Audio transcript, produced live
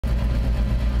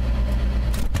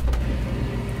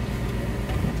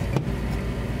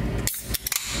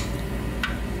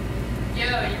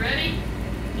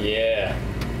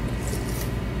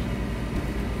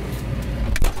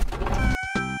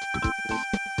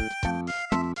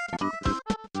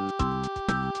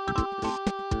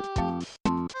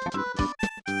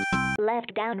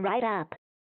left, down, right, up.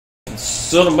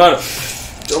 Son of a...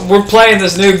 We're playing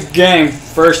this new game.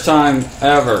 First time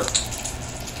ever.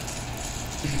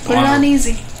 Put it on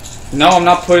easy. No, I'm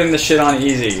not putting the shit on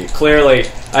easy. Clearly,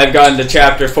 I've gotten to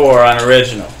chapter 4 on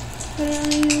original. Put it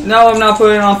on easy. No, I'm not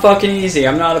putting it on fucking easy.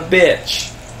 I'm not a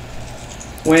bitch.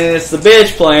 When it's the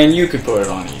bitch playing, you could put it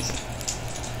on easy.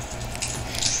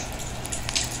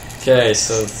 Okay,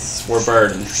 so we're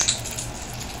burdened.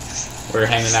 We're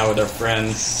hanging out with our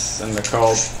friends in the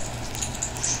cult.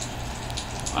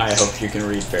 I hope you can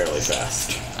read fairly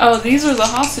fast. Oh, these are the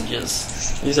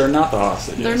hostages. These are not the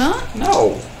hostages. They're not?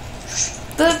 No.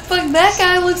 The fuck, that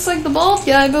guy looks like the bald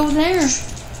guy, but with hair.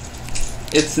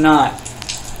 It's not.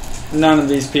 None of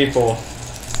these people,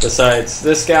 besides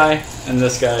this guy and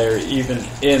this guy, are even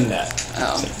in that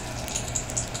scene.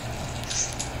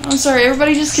 I'm sorry,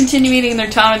 everybody just continue eating their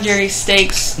Tom and Jerry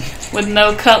steaks with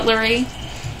no cutlery.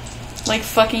 Like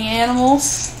fucking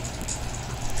animals.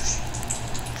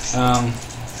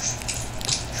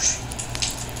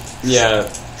 Yeah,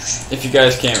 if you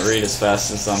guys can't read as fast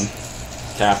as I'm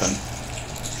tapping,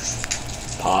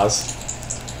 pause.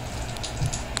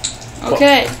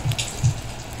 Okay.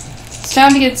 It's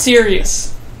time to get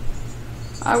serious.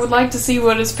 I would like to see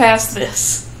what is past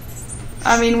this.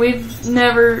 I mean, we've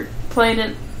never played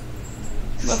it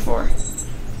before.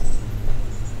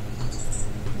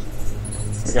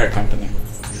 We got company.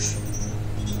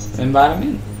 Invite them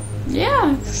in.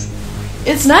 Yeah.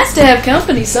 It's nice to have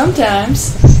company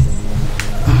sometimes.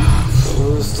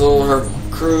 Stole her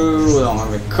crew, we don't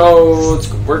have any codes,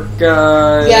 good work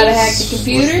guys. You gotta hack the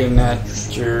computer? Looking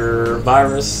at your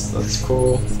virus, that's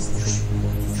cool.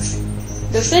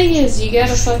 The thing is, you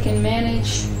gotta fucking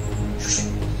manage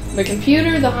the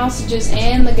computer, the hostages,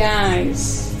 and the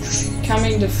guys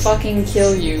coming to fucking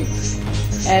kill you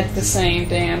at the same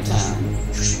damn time.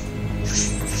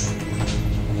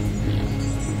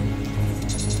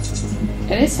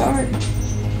 And it's hard.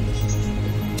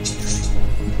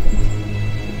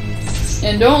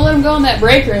 And don't let them go in that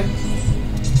break room.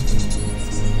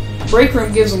 Break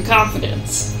room gives them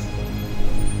confidence.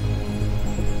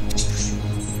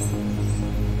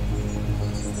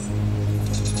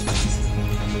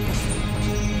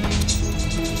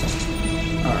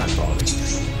 Alright, Bobby.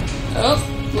 Oh,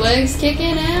 legs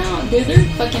kicking out. Dude, their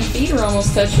fucking feet are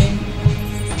almost touching.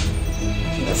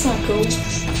 That's not cool.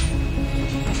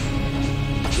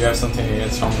 Do you have something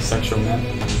against homosexual men?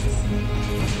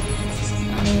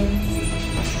 I mean,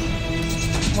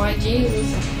 white Jesus.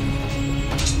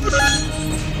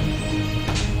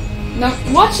 Now,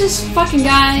 watch this fucking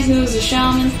guy who's a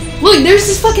shaman. Look, there's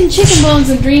this fucking chicken bones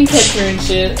and dream catcher and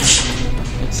shit.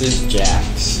 It's his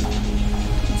Jax.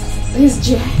 His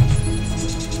Jack.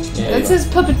 Yeah, That's his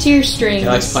puppeteer strings. He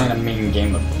likes playing a mean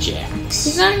game of Jax.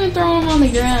 He's not even throwing them on the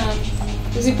ground.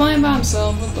 Is he playing by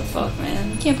himself? What the fuck,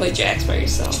 man? You can't play Jax by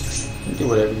yourself. You can do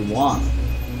whatever you want.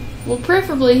 Well,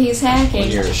 preferably he's hacking.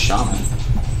 When you're a shaman.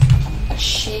 A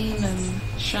shaman.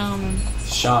 Shaman.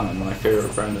 Shaman, my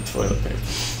favorite brand of toilet paper.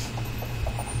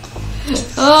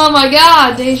 Oh my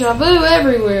god, deja vu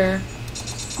everywhere.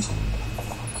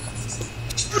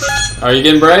 Are you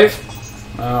getting brave?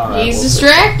 Alright. He's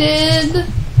distracted.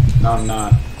 No, I'm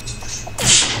not.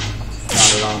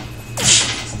 Not at all.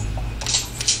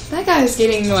 That guy's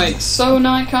getting, like, so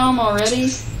not calm already.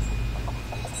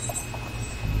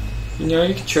 You know,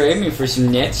 you could trade me for some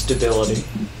net stability.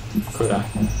 Could I?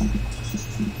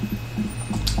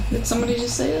 Did somebody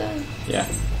just say that? Yeah.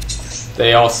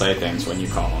 They all say things when you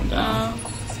call them down. Oh.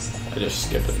 I just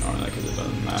skip it normally because it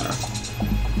doesn't matter.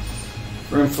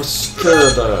 Room for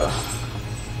security.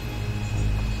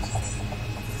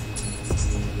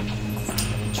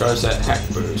 Charge that hack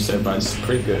boost. Everybody's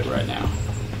pretty good right now.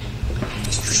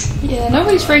 Yeah,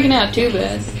 nobody's freaking out too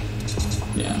bad.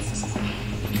 Yeah.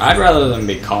 I'd rather them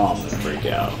be calm than freak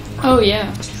out. Oh, yeah.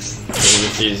 Because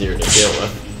it's easier to deal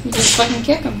with. You just fucking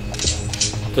kick them.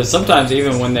 Because sometimes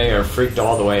even when they are freaked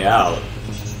all the way out,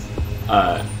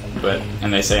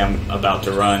 and they say I'm about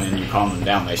to run and you calm them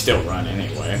down, they still run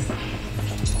anyway.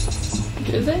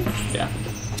 Do they? Yeah.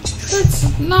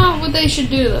 That's not what they should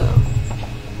do, though.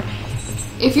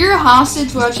 If you're a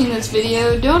hostage watching this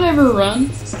video, don't ever run.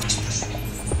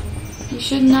 You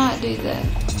should not do that.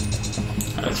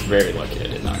 I was very lucky I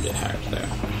did not get hacked there.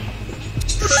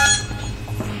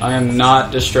 I am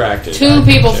not distracted. Two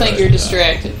people think you're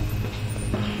distracted.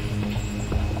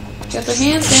 Got their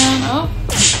hands down. Oh.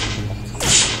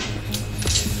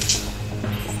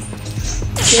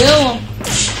 Kill him.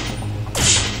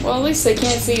 Well, at least they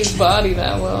can't see his body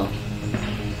that well.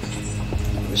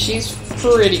 But she's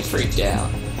pretty freaked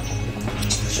out.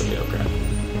 She'll be okay.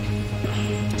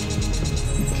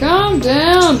 Calm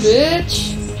down,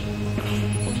 bitch.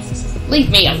 Leave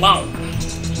me alone.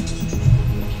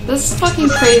 This is fucking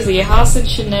crazy. A hostage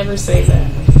should never say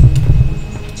that.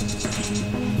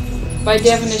 By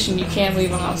definition, you can't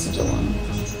leave a hostage alone.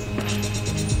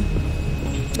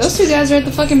 Those two guys are at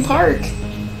the fucking park.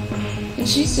 And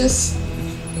she's just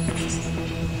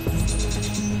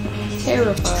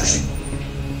terrified.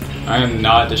 I am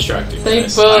not distracted. They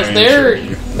guys. both they're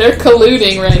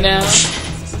colluding right now.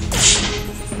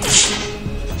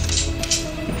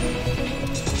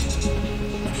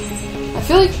 I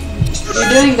feel like you're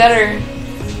doing better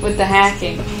with the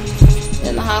hacking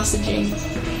than the hostaging.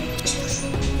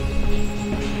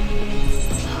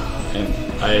 And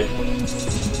I.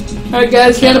 Alright,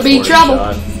 guys, gonna be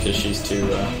trouble. Because she's too.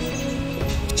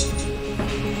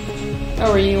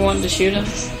 Oh, were you wanting to shoot him?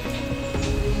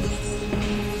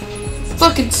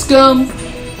 Fucking scum!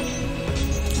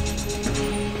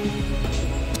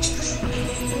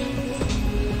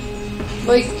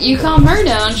 Like, you calm her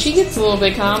down, she gets a little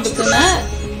bit calm, but then that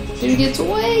dude gets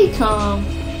way calm.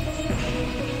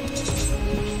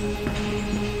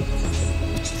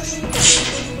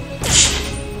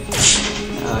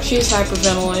 Oh, she's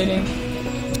hyperventilating.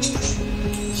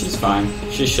 She's fine.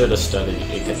 She should have studied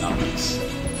economics.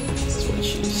 That's what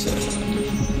she said.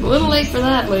 A little late for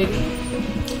that, lady.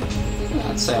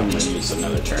 I'd say I'm going to use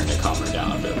another turn to calm her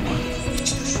down a bit more.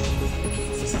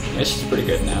 Yeah, she's pretty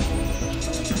good now.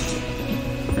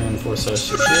 Reinforce our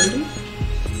security.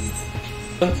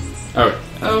 Oh.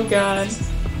 Oh god.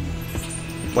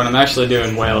 When I'm actually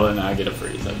doing well and I get a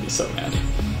freeze, I'd be so mad.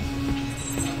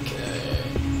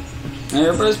 Okay.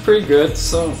 Everybody's pretty good,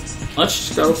 so let's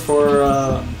just go for,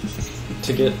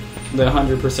 to get the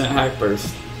 100% hack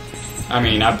burst. I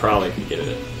mean, I probably could get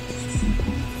it.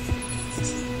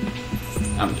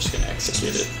 I'm just gonna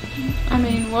execute it. I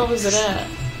mean, what was it at?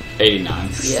 89.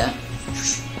 Yeah.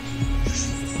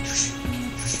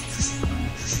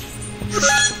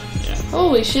 Yeah.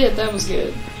 Holy shit, that was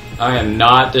good. I am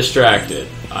not distracted.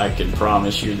 I can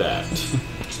promise you that.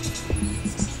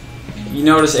 You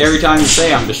notice every time you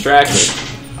say I'm distracted,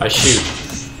 I shoot.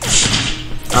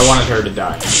 I wanted her to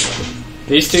die.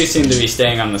 These two seem to be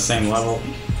staying on the same level,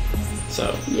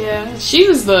 so... Yeah, she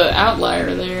was the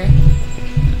outlier there.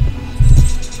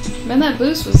 Man, that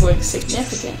boost was, like,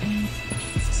 significant.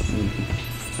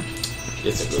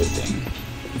 It's a good thing.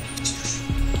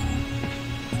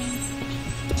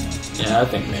 Yeah, I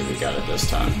think maybe we got it this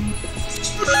time.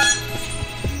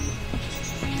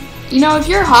 You know, if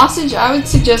you're a hostage, I would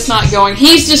suggest not going,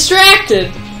 he's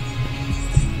distracted!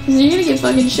 'Cause you're gonna get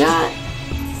fucking shot.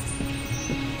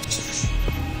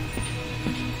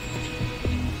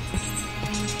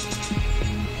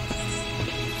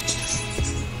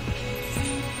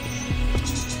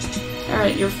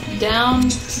 Alright, you're down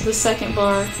to the second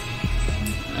bar.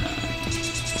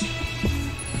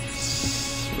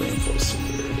 Reinforce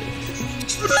security.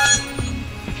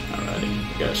 Alrighty,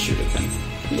 we gotta shoot it then.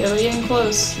 Yeah, they're getting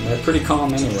close. They're pretty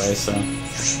calm anyway, so...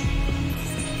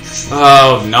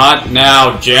 Oh, not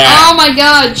now, Jack! Oh my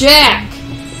god, Jack!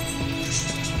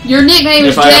 Your nickname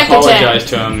is Jack Attack. If I apologize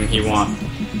to him, he won't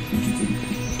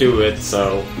do it,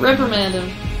 so... Reprimand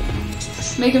him.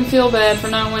 Make him feel bad for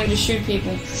not wanting to shoot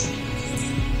people.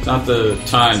 It's not the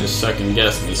time to second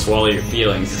guess me. Swallow your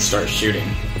feelings and start shooting.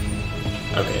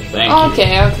 Okay, thank you.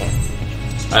 Okay.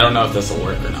 I don't know if this will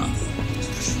work or not.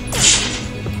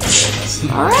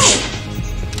 Okay, alright.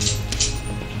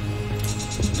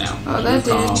 Now, oh, that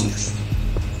did.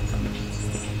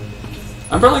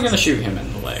 I'm probably going to shoot him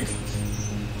in the leg.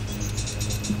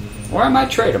 Or I might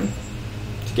trade him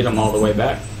to get him all the way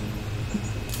back.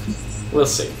 We'll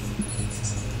see.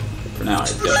 For now, I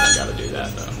definitely got to do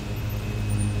that, though.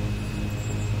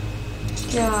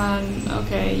 God,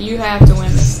 okay, you have to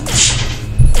win this thing.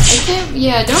 I can't,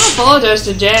 yeah, don't apologize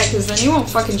to Jack, because then he won't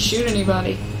fucking shoot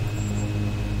anybody.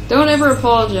 Don't ever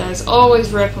apologize,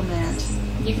 always reprimand.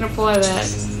 You can apply that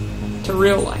to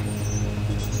real life.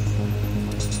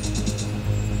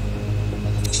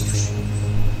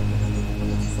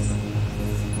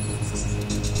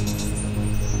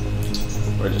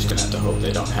 We're just gonna have to hope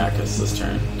they don't hack us this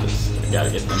turn, because we gotta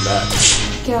get them back.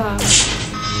 God.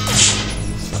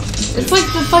 It's like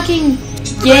the fucking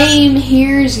game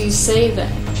hears you say that.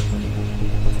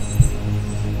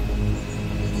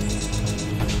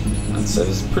 I'd say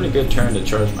this is a pretty good turn to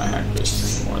charge my hack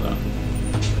boost more though.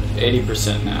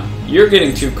 80% now. You're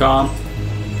getting too calm,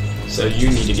 so you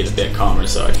need to get a bit calmer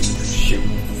so I can shoot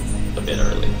a bit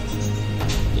early.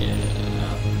 Yeah,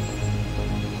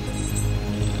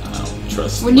 I don't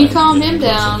trust. When you calm him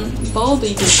down,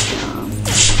 Baldy gets calm.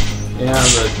 Yeah,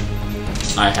 but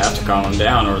I have to calm him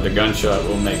down, or the gunshot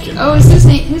will make him. Oh, it's his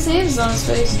hand is on his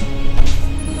face.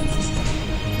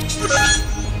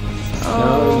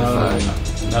 Oh, No,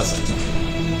 fuck.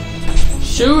 nothing.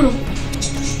 Shoot him.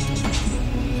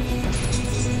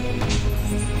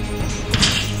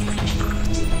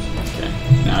 Okay,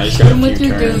 now he's Shoot got him a with few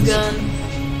your goo turns. gun.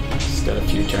 He's got a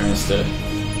few turns to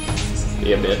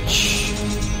be a bitch.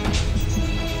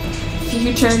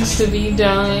 Few turns to be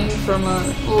dying from a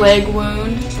leg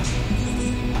wound.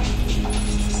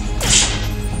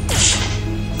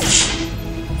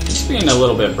 He's being a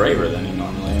little bit braver than he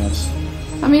normally is.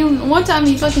 I mean, one time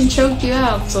he fucking choked you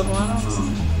out, so I don't know.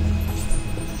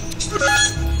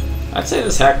 I'd say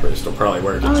this hack boost will probably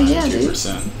work at Oh, yeah,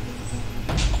 92%.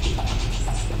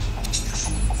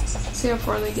 See how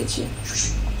far they get you.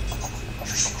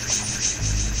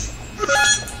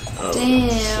 Oh, Damn,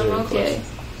 so okay.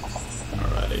 close.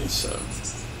 Alrighty, so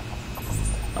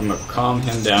I'm gonna calm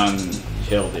him down,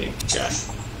 Hildy guy.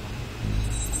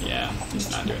 Yeah,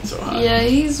 he's not doing so hot. Yeah,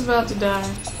 he's about to die.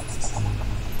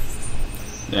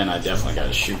 Then I definitely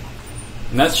gotta shoot.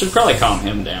 And that should probably calm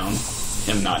him down.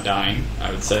 Him not dying, I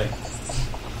would say.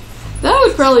 That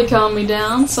would probably calm me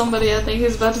down. Somebody I think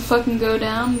is about to fucking go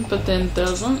down, but then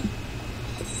doesn't.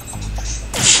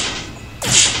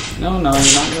 No, you're not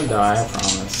gonna die, I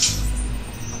promise.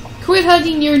 Quit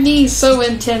hugging your knees so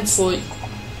intensely.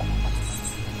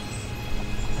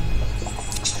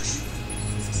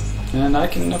 And I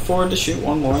can afford to shoot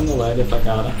one more in the leg if I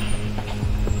gotta.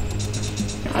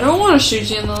 I don't want to shoot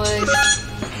you in the leg.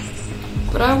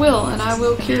 But I will, and I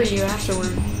will cure you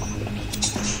afterward.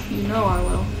 You know I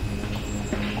will.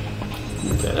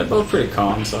 Okay, they're both pretty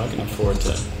calm, so I can afford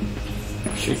to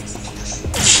shoot.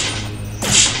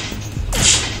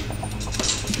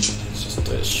 It's just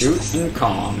to shoot and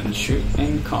calm, and shoot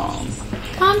and calm.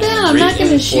 Calm down, I'm not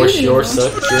gonna shoot Reinforce your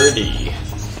anymore. security.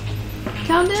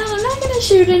 Calm down, I'm not gonna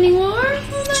shoot anymore. I'm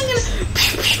not gonna...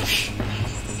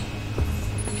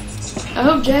 I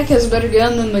hope Jack has a better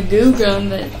gun than the goo gun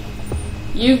that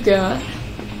you've got.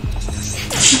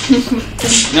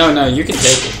 No, you can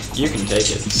take it. You can take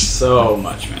it so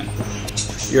much, man.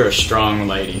 You're a strong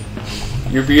lady.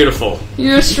 You're beautiful.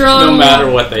 You're a strong... No matter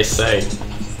what they say.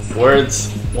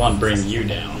 Words won't bring you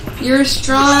down. You're a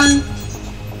strong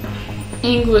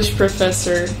English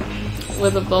professor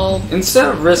with a bulb. Instead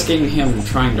of risking him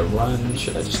trying to run,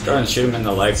 should I just go and shoot him in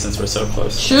the leg since we're so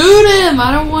close? Shoot him!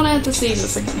 I don't want to have to see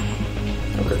this again.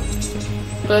 Okay.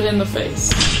 But in the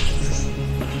face.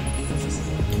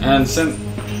 And since...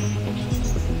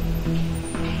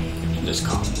 Just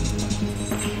calm.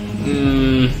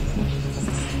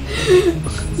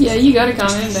 Yeah, you gotta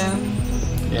calm him down.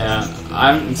 Yeah,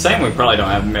 I'm saying we probably don't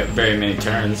have very many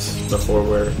turns before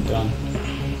we're done.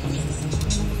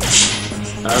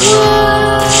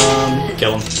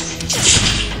 Kill him.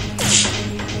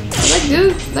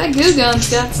 That goo gun's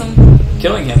got some...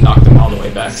 Killing him knocked him all the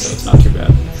way back, so it's not too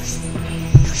bad.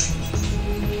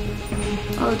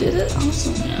 Oh, did it?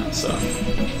 Awesome. Yeah,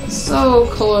 So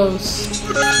close.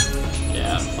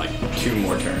 yeah, like 2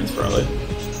 more turns probably.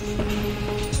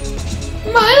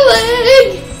 My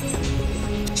leg!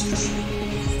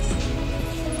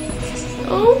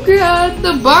 Oh god,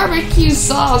 the barbecue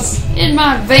sauce in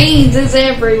my veins is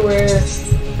everywhere.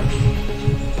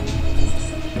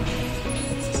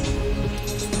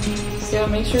 So yeah,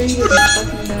 make sure you get the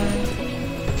fucking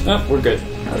die. Oh, we're good.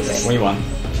 Okay. We won.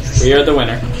 We are the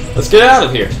winner. Let's get out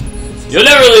of here. You'll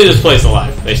never leave this place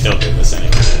alive. They still do this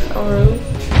anyway. Oh really?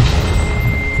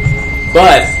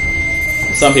 But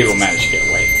some people manage to get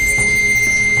away.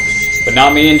 But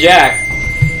not me and Jack.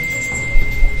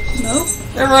 Nope.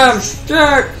 Everyone,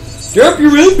 Jack, drop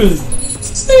your weapon.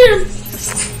 Damn!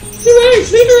 You ain't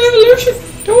leader evolution.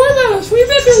 Don't worry about us. We've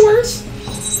been through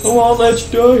worse. I won't let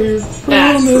you die here.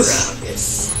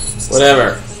 Promise.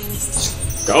 Whatever.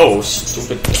 Go,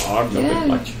 stupid dog. Nobody Yeah.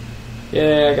 likes you.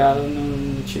 Yeah, I got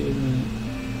an achievement.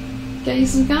 Got you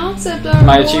some concept art.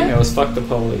 My boy. achievement was fuck the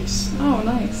police. Oh,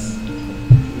 nice.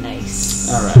 Nice.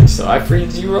 Alright, so I freed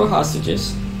 0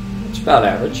 hostages. Which is about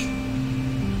average.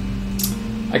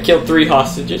 I killed 3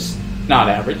 hostages. Not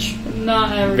average.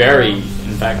 Not average. Very,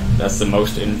 in fact, that's the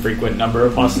most infrequent number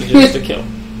of hostages to kill.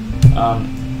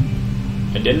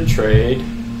 I didn't trade,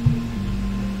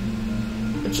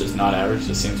 which is not average.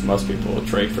 It seems most people will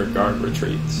trade for guard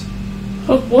retreats.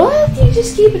 What? You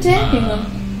just keep attacking them.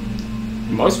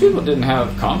 Most people didn't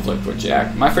have conflict with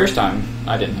Jack. My first time,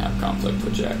 I didn't have conflict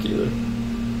with Jack either.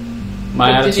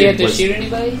 Did you have to shoot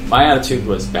anybody? My attitude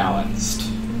was balanced.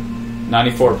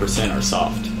 94% are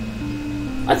soft.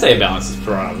 I'd say balance is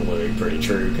probably pretty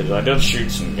true because I did shoot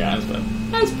some guys, but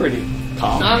that's pretty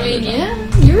calm. I mean, yeah,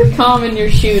 you're calm in your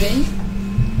shooting.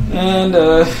 And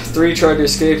 3 tried to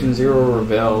escape and 0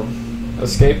 rebelled.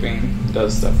 Escaping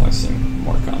does definitely seem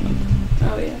more common.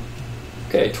 Oh, yeah.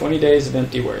 Okay, 20 days of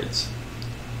empty words.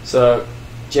 So,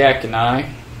 Jack and I,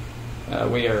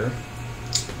 we're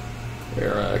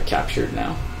captured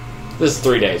now. This is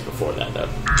 3 days before that, though.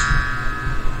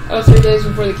 Oh, 3 days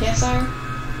before the campfire?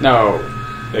 No,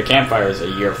 the campfire is a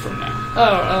year from now.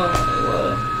 Oh,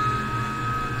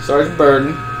 Sergeant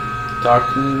Burden,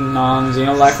 talking on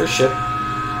Xenolifer's ship,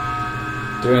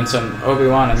 doing some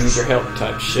Obi-Wan, I need your help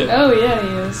type shit. Oh, yeah, he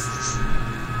is.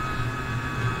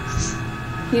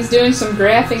 He's doing some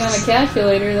graphing on a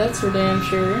calculator, that's for damn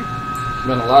sure.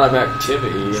 Been a lot of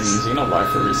activity in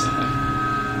Xenolifer recently.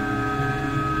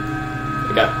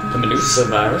 They got the Medusa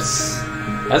virus.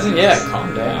 Hasn't yet,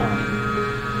 calm down.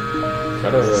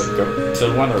 Gotta go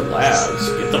to one of their labs,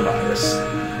 get the virus.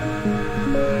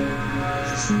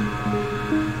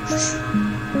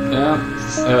 Yeah,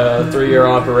 3-year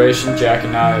operation. Jack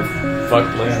and I have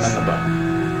fucked Liam in the butt.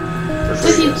 For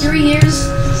 3 Took you years. 3 years?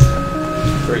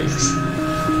 3 years.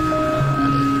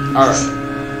 Alright.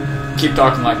 Keep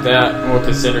talking like that, and we'll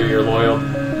consider your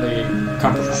loyalty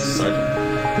compromised, Sergeant.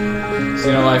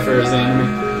 Xenolifer is the enemy.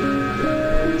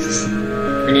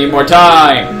 We need more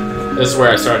time! This is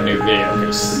where I start a new video,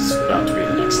 because it's about to be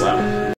the next level.